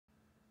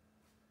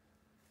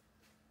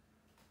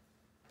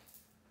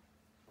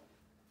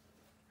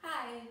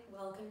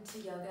welcome to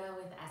Yoga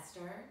with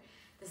Esther.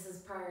 This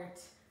is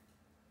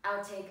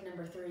outtake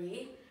number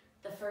 3.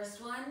 The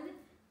first one,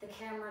 the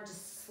camera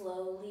just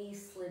slowly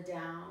slid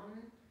down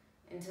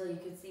until you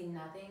could see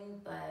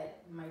nothing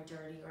but my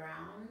dirty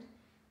ground.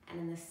 And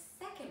in the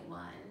second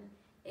one,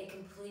 it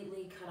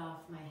completely cut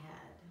off my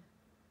head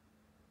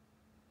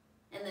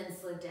and then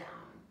slid down.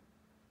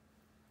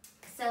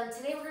 So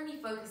today we're going to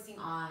be focusing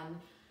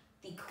on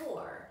the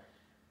core.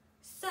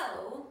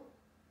 So,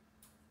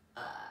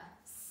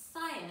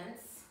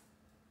 science,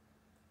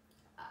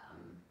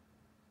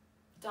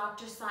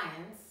 Dr.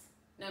 Science,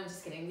 no, I'm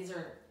just kidding. This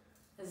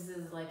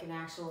is like an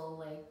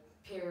actual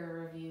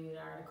peer-reviewed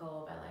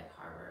article by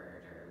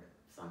Harvard or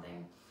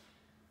something.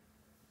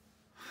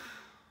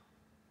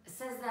 It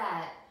says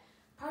that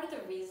part of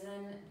the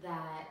reason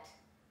that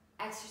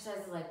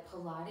exercises like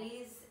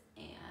Pilates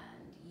and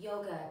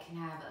yoga can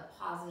have a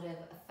positive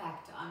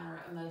effect on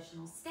our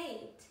emotional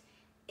state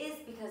is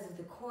because of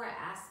the core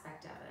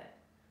aspect of it.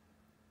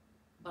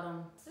 But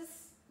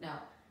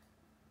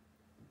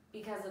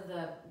because of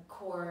the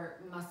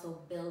core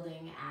muscle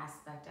building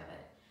aspect of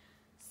it.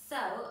 So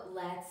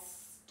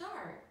let's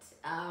start.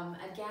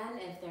 Again,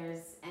 if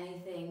there's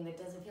anything that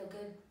doesn't feel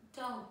good,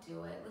 don't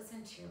do it.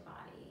 Listen to your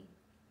body.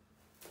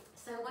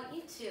 So I want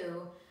you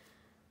to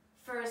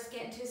first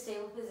get into a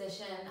stable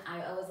position.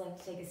 I always like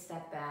to take a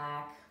step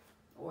back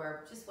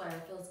or just whatever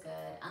feels good.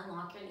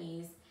 Unlock your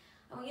knees.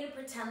 I want you to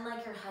pretend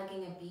like you're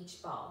hugging a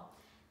beach ball.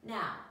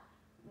 Now,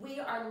 we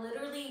are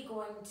literally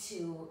going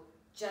to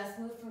just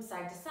move from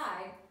side to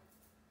side,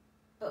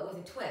 but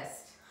with a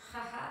twist.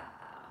 Haha,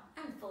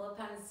 I'm full of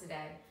puns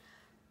today.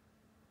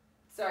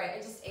 Sorry, I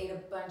just ate a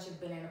bunch of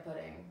banana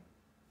pudding.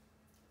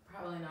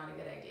 Probably not a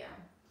good idea.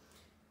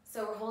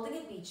 So we're holding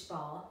a beach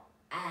ball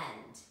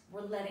and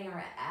we're letting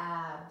our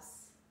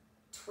abs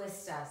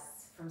twist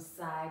us from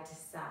side to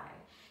side.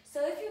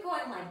 So if you're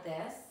going like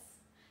this,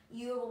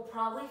 you will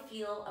probably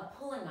feel a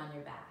pulling on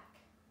your back.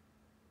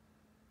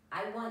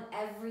 I want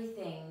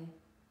everything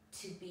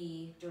to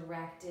be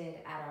directed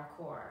at our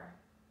core.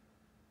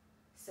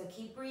 So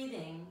keep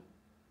breathing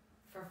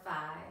for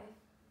 5,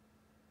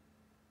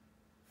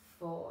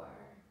 4,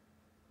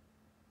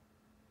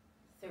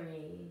 3,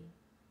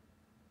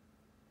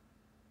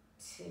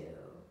 2,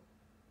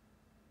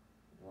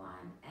 1,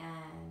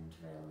 and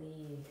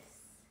release.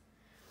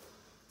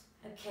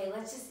 Okay,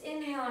 let's just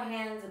inhale our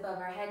hands above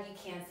our head. You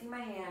can't see my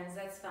hands,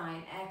 that's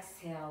fine.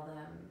 Exhale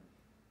them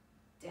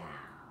down.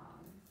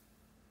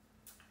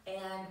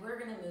 And we're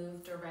gonna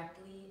move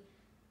directly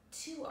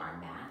to our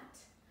mat.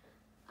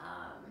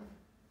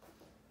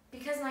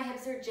 Because my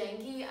hips are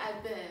janky,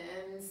 I've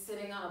been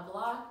sitting on a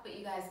block, but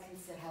you guys can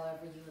sit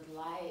however you would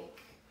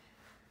like.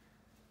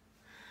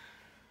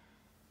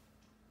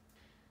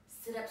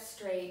 Sit up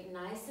straight,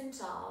 nice and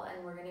tall,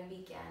 and we're gonna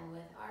begin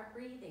with our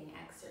breathing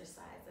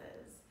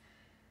exercises.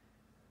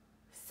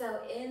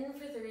 So in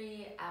for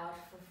 3, out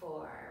for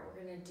 4.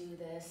 We're gonna do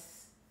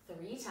this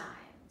 3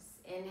 times.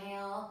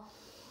 Inhale.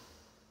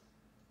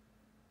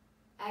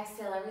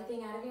 Exhale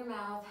everything out of your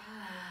mouth.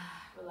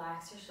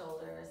 Relax your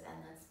shoulders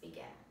and let's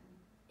begin.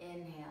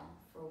 Inhale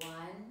for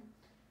 1,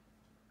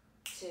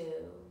 2,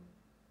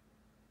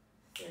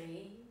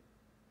 3.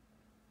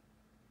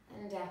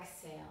 And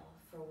exhale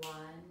for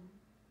 1,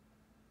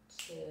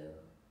 2,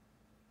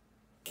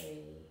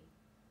 3,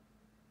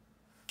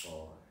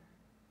 4.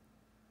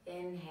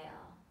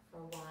 Inhale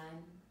for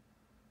 1,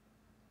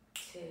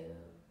 2,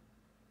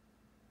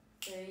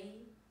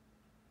 3.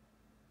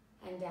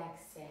 And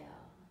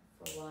exhale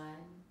for 1,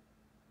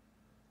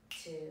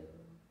 2,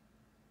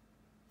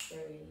 3,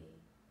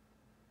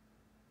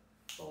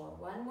 4.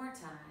 One more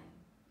time.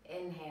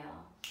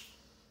 Inhale.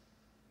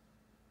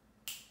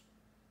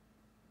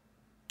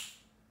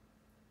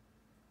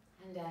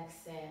 And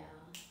exhale.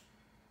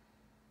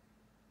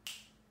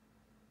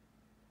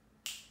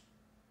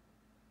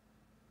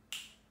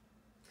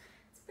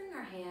 Let's bring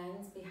our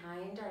hands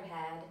behind our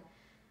head,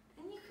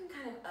 and you can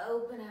kind of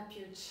open up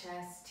your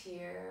chest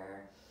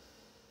here.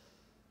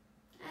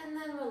 And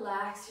then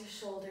relax your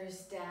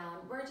shoulders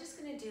down. We're just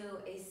gonna do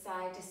a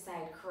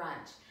side-to-side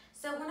crunch.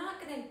 So we're not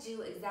gonna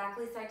do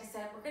exactly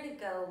side-to-side. We're gonna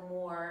go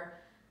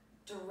more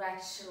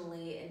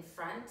directionally in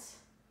front,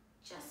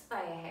 just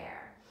by a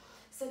hair.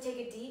 So take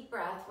a deep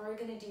breath. We're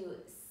gonna do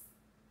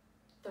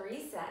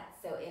 3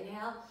 sets. So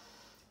inhale,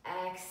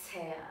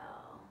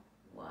 exhale.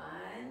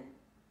 1.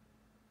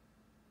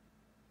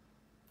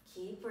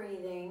 Keep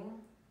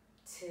breathing.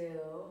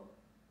 2.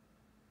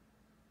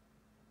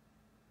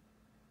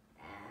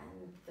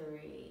 And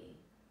 3.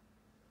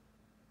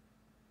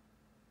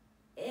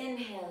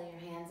 Inhale your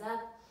hands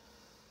up.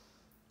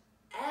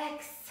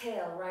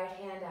 Exhale, right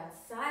hand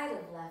outside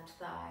of left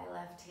thigh,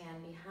 left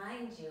hand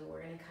behind you.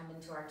 We're gonna come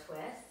into our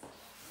twist.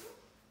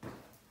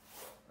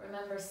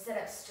 Remember, sit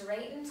up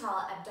straight and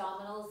tall,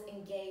 abdominals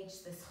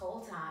engaged this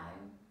whole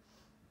time.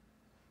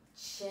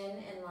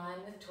 Chin in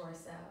line with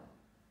torso.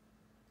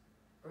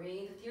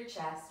 Breathe with your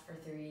chest for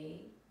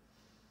 3,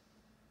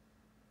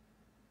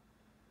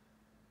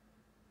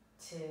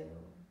 2,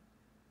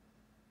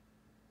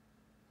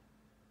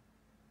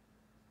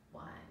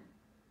 1.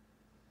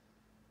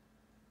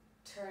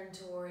 turn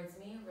towards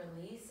me,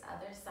 release,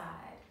 other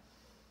side.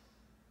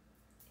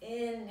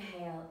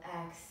 Inhale,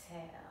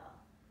 exhale.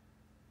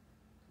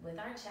 With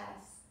our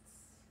chests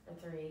for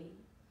 3,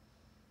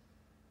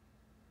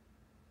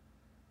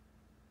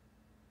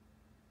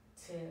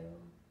 2,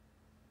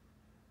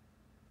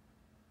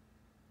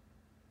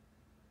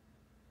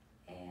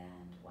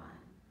 and 1.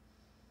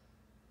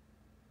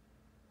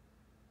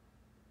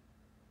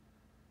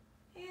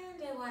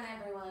 And I want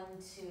everyone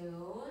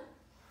to,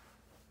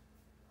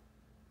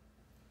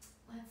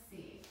 let's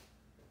see,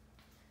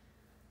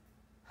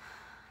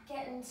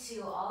 get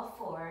into all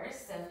fours,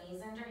 so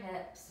knees under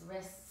hips,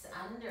 wrists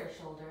under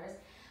shoulders.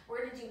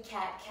 We're gonna do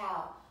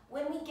cat-cow.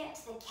 When we get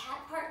to the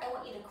cat part, I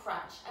want you to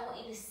crunch. I want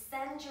you to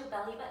send your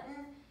belly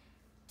button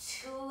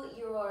to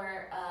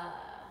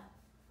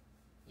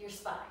your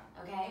spine,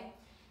 okay?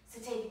 So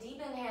take a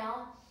deep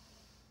inhale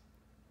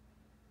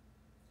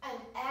and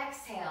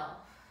exhale.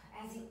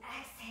 As you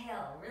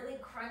exhale, really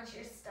crunch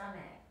your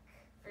stomach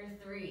for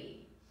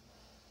 3.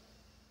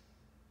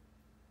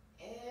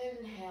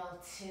 Inhale,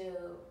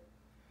 2.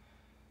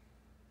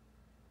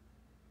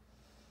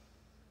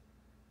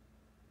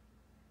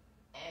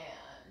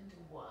 And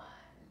 1.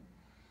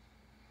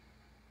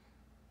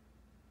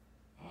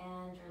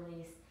 And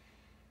release.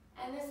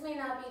 And this may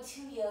not be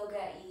too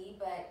yoga-y,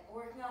 but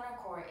working on our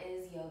core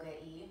is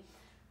yoga-y.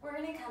 We're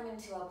gonna come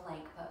into a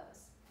plank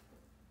pose.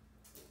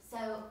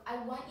 So I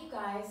want you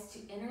guys to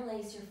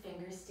interlace your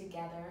fingers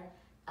together,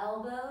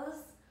 elbows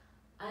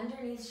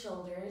underneath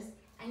shoulders,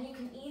 and you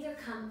can either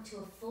come to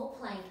a full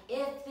plank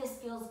if this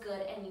feels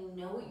good and you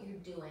know what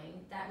you're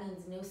doing. That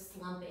means no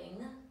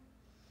slumping.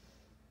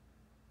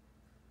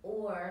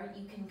 Or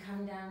you can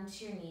come down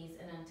to your knees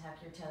and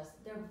untuck your toes.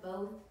 They're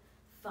both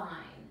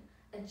fine.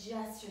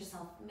 Adjust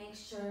yourself. Make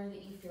sure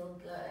that you feel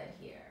good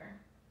here.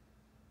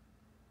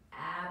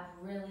 Ab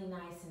really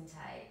nice and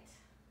tight.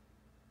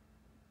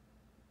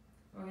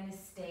 We're going to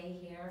stay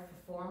here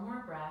for 4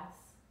 more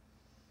breaths.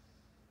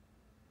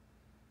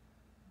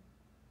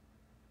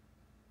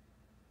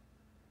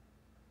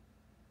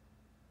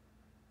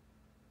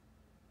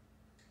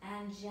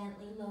 And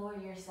gently lower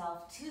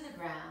yourself to the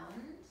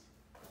ground.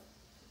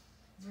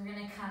 So we're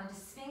going to come to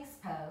Sphinx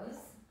pose.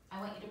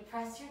 I want you to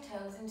press your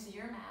toes into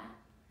your mat.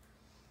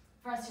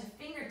 Press your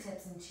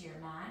fingertips into your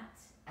mat.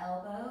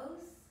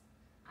 Elbows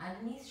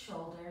underneath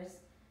shoulders.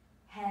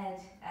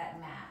 Head at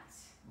mat.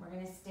 We're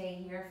going to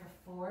stay here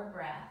for 4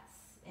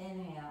 breaths.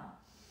 Inhale.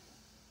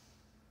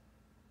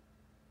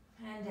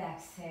 And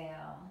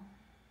exhale.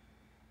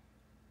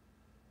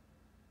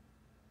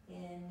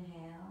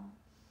 Inhale.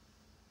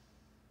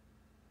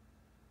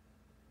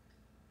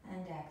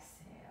 And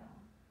exhale.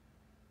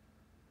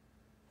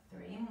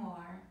 3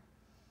 more.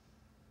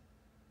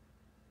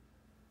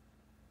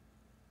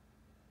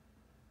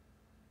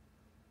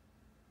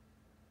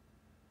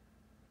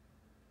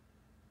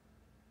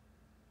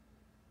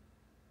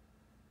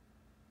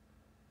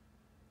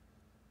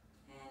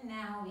 And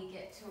now we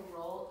get to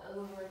roll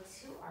over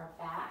to our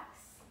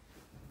backs.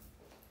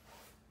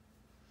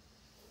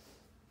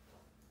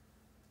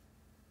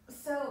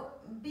 So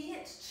be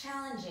it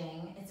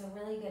challenging, it's a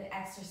really good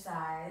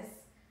exercise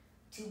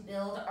to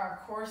build our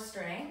core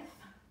strength.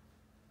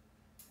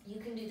 You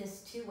can do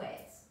this 2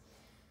 ways.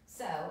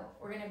 So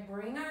we're gonna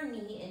bring our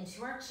knee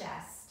into our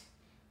chest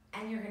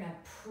and you're gonna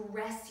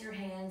press your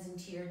hands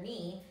into your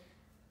knee,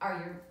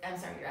 or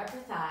your upper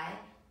thigh,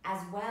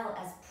 as well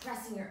as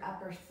pressing your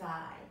upper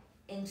thigh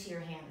into your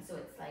hands. So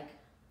it's like,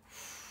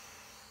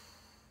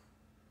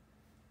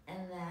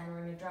 and then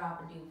we're gonna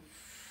drop and do,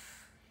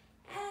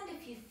 and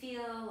if you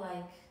feel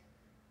like,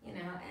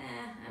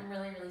 I'm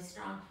really, really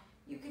strong,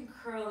 you can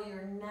curl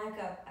your neck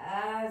up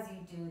as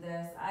you do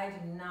this. I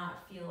do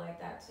not feel like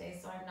that today,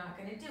 so I'm not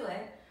gonna do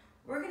it.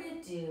 We're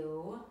gonna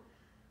do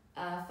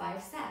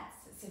 5 sets.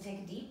 So take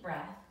a deep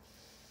breath.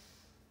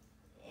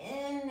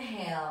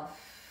 Inhale,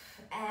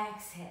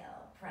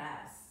 exhale,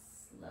 press,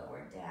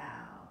 lower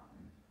down.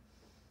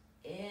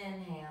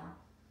 Inhale,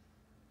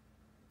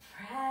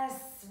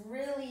 press,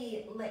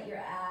 really let your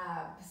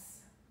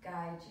abs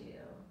guide you.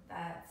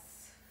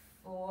 That's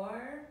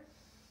 4.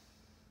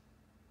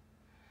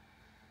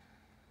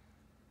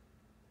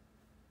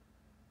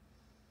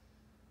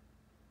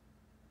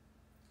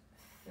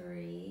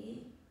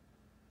 3.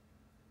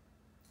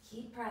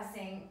 Keep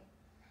pressing.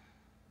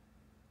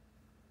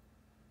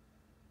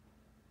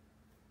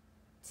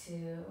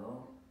 2.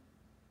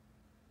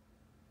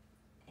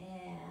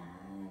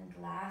 And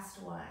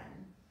last one.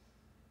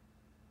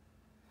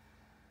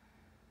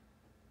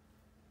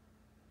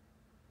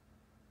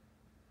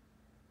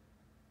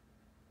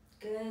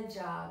 Good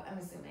job, I'm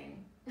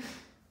assuming.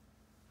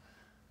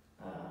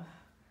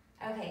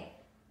 Okay,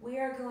 we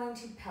are going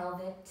to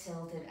pelvic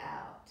tilted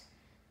out.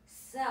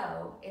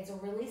 So it's a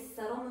really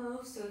subtle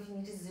move, so if you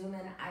need to zoom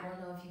in, I don't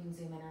know if you can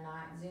zoom in or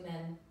not, zoom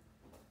in.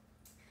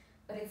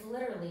 But it's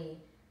literally,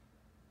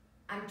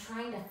 I'm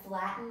trying to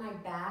flatten my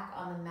back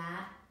on the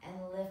mat and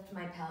lift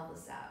my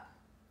pelvis up.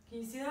 Can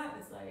you see that?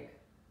 It's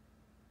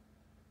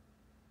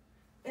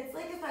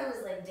like if I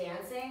was like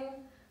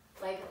dancing,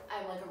 like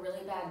I'm like a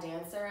really bad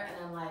dancer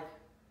and I'm like,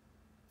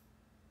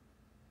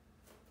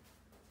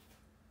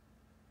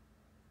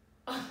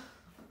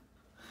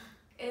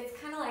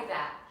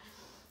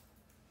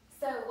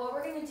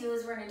 gonna do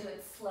is we're gonna do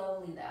it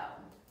slowly though.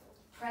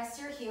 Press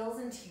your heels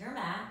into your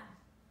mat.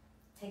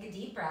 Take a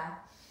deep breath.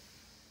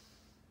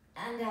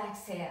 And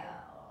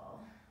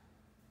exhale.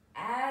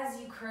 As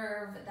you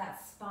curve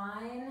that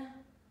spine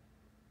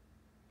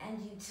and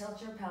you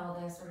tilt your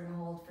pelvis, we're gonna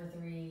hold for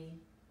 3,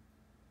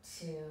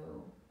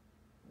 2,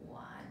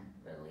 1.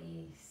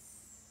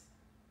 Release.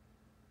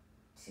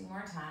 2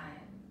 more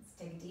times.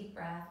 Take a deep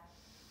breath.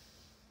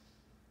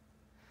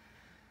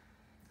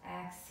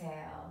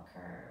 Exhale,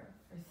 curve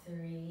for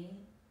 3,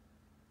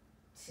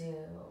 2,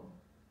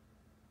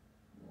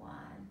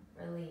 1.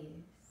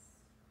 Release.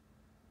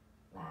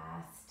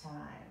 Last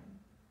time.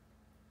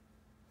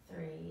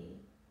 3,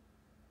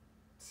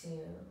 2,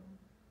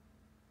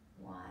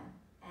 1.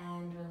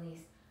 And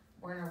release.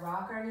 We're gonna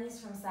rock our knees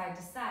from side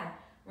to side.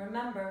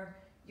 Remember,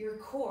 your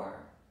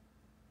core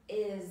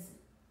is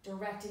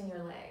directing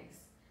your legs.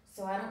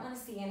 So I don't wanna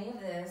see any of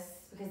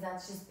this because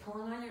that's just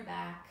pulling on your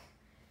back.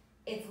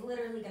 It's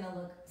literally gonna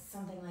look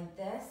something like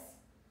this,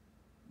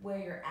 where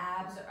your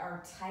abs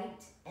are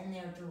tight and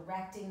they're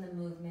directing the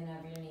movement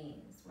of your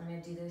knees. We're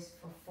gonna do this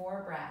for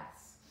 4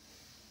 breaths.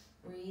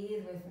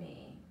 Breathe with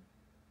me.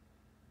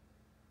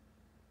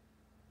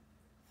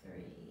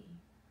 3,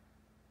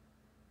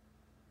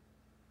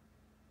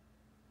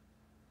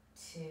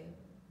 2,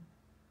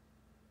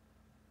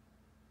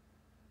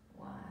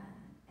 1,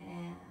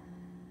 and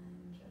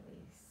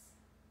release.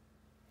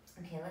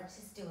 Okay, let's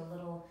just do a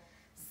little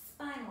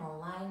spinal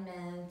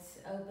alignment,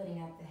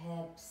 opening up the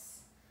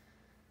hips.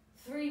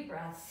 3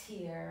 breaths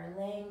here,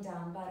 laying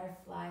down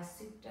butterfly,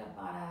 Supta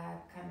Baddha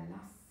Konasana.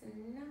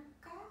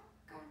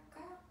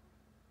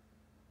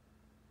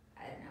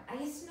 I don't know. I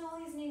used to know all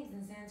these names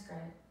in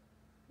Sanskrit.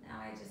 Now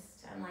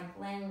I'm like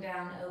laying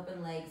down,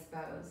 open legs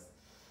pose.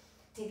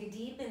 Take a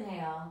deep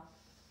inhale.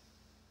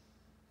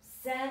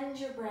 Send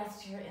your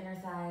breath to your inner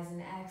thighs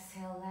and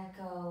exhale, let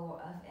go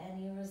of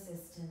any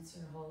resistance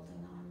you're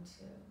holding on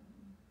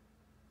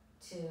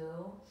to.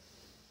 2.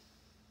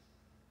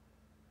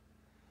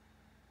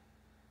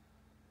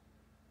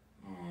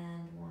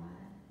 And 1.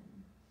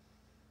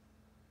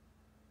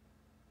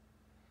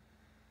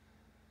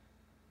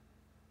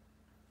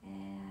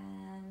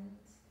 And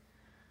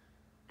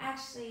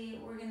actually,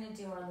 we're gonna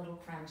do our little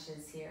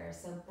crunches here.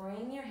 So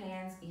bring your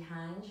hands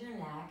behind your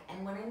neck.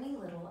 And when I mean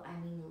little, I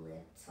mean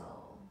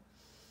little.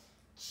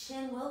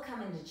 Chin will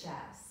come into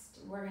chest.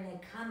 We're gonna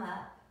come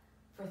up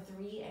for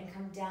 3 and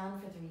come down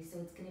for 3. So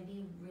it's gonna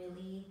be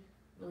really,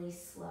 really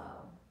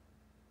slow.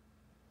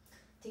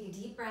 Take a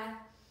deep breath.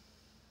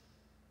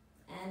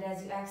 And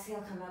as you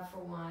exhale, come up for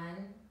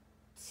 1,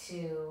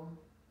 2,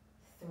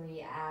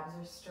 3. Abs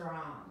are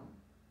strong.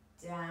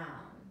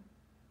 Down.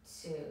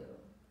 2,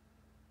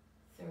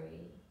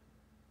 3.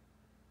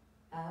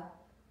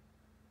 Up.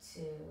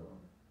 2,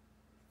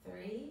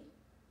 3.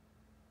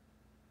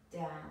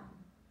 Down.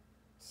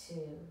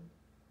 2,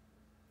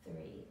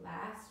 3.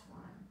 Last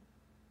one.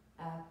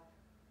 Up.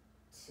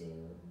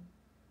 2,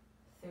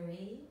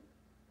 3.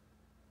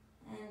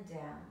 And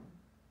down.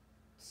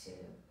 2,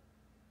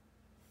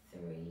 3.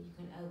 You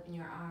can open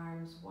your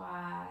arms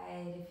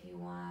wide if you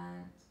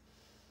want.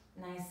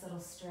 Nice little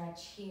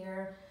stretch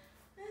here.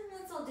 And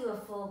let's all do a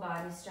full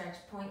body stretch.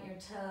 Point your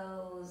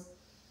toes.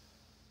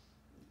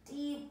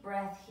 Deep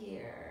breath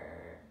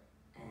here.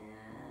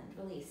 And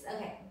release.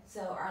 Okay,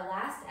 so our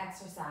last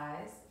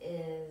exercise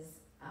is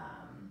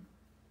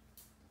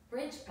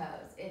bridge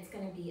pose. It's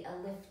going to be a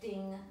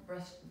lifting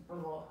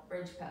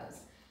bridge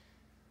pose.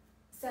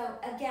 So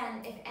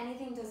again, if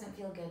anything doesn't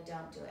feel good,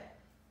 don't do it.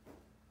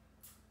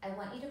 I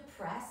want you to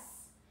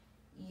press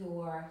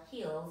your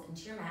heels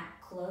into your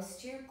mat, close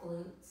to your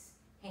glutes.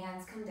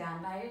 Hands come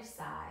down by your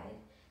side.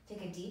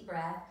 Take a deep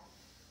breath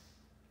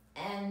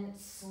and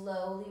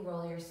slowly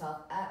roll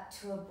yourself up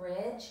to a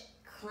bridge.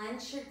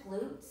 Clench your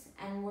glutes,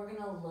 and we're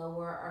gonna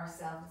lower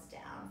ourselves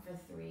down for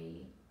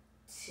 3,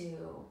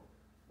 2,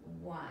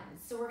 1.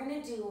 So we're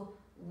gonna do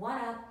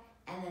 1 up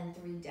and then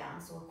 3 down.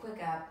 So a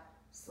quick up,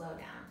 slow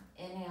down.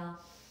 Inhale,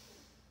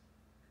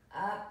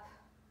 up,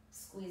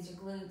 squeeze your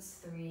glutes,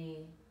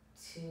 3,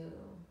 2,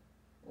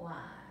 1,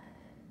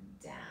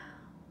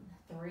 down.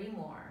 3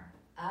 more,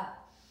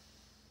 up,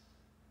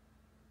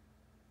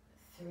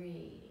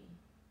 3,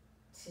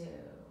 2,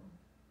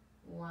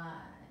 1,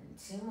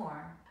 2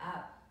 more,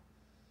 up,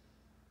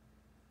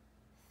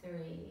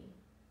 3,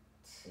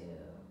 2,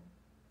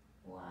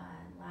 1,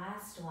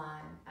 last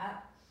one,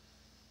 up,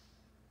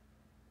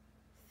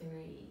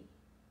 3,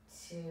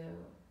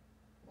 2,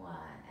 1,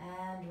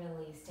 and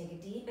release. Take a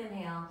deep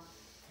inhale,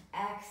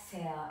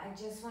 exhale. I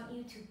just want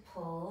you to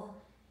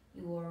pull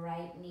your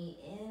right knee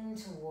in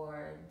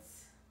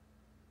towards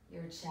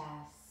your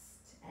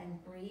chest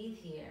and breathe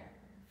here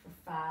for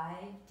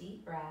 5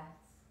 deep breaths.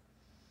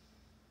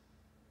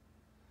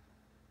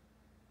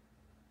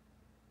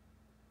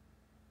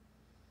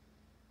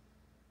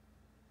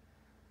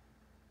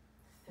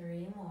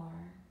 3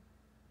 more.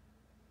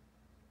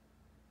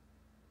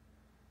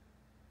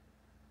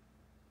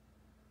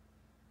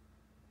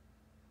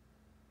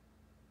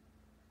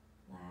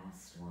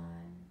 Last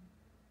one.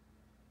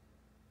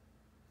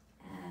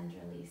 And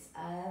release.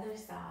 other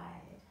side.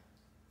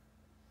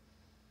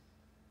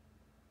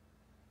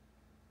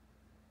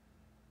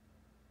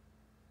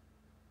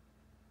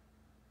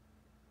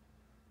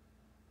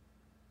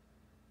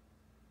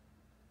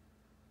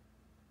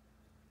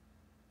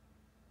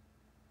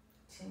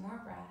 Two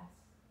more breaths.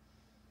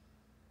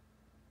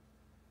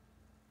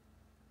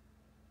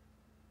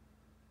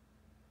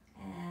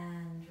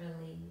 And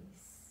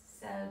release.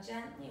 So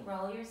gently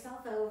roll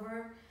yourself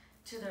over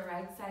to the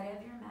right side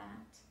of your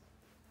mat.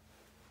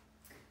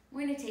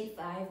 We're going to take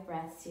 5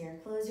 breaths here.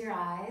 Close your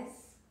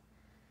eyes.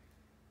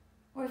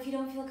 Or if you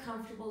don't feel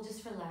comfortable,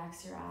 just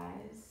relax your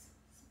eyes.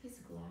 It's a piece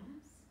of glass.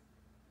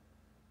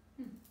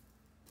 And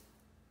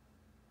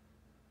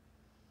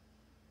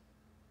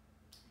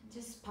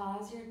just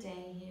pause your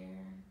day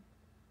here.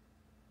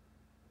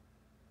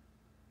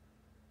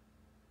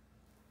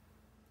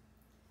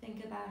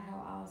 Think about how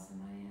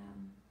awesome I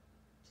am.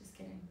 Just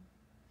kidding.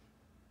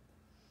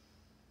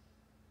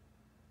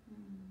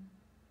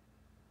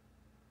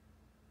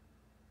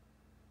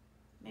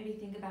 Maybe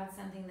think about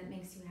something that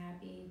makes you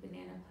happy.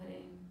 Banana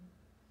pudding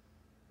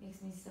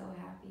makes me so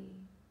happy.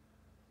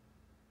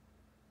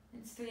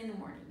 It's 3 in the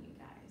morning, you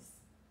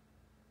guys.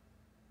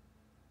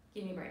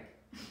 Give me a break.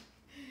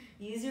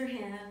 Use your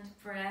hand,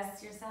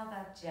 press yourself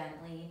up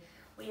gently.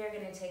 We are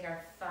going to take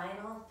our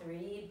final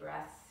 3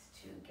 breaths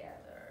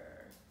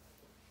together.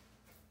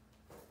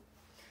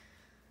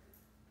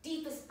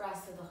 Deepest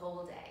breaths of the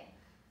whole day.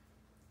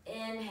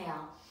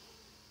 Inhale.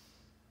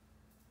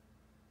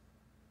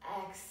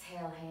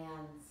 Exhale,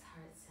 hands,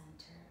 heart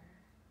center.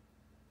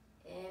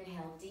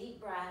 Inhale, deep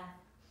breath.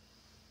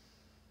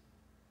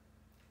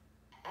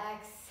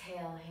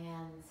 Exhale,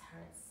 hands,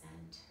 heart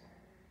center.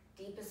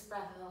 Deepest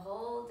breath of the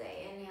whole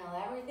day. Inhale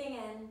everything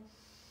in.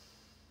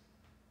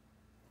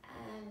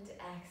 And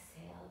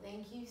exhale.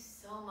 Thank you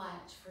so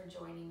much for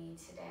joining me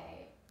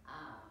today.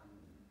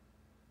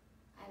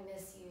 I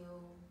miss you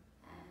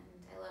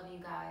and I love you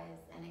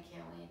guys and I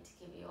can't wait to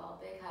give you all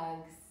big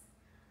hugs.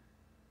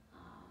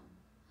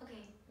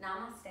 Okay,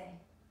 namaste.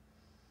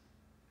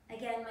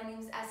 Again, my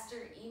name's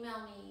Esther. Email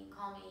me,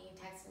 call me,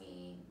 text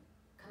me,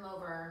 come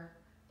over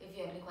if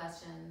you have any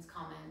questions,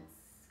 comments,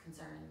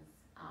 concerns.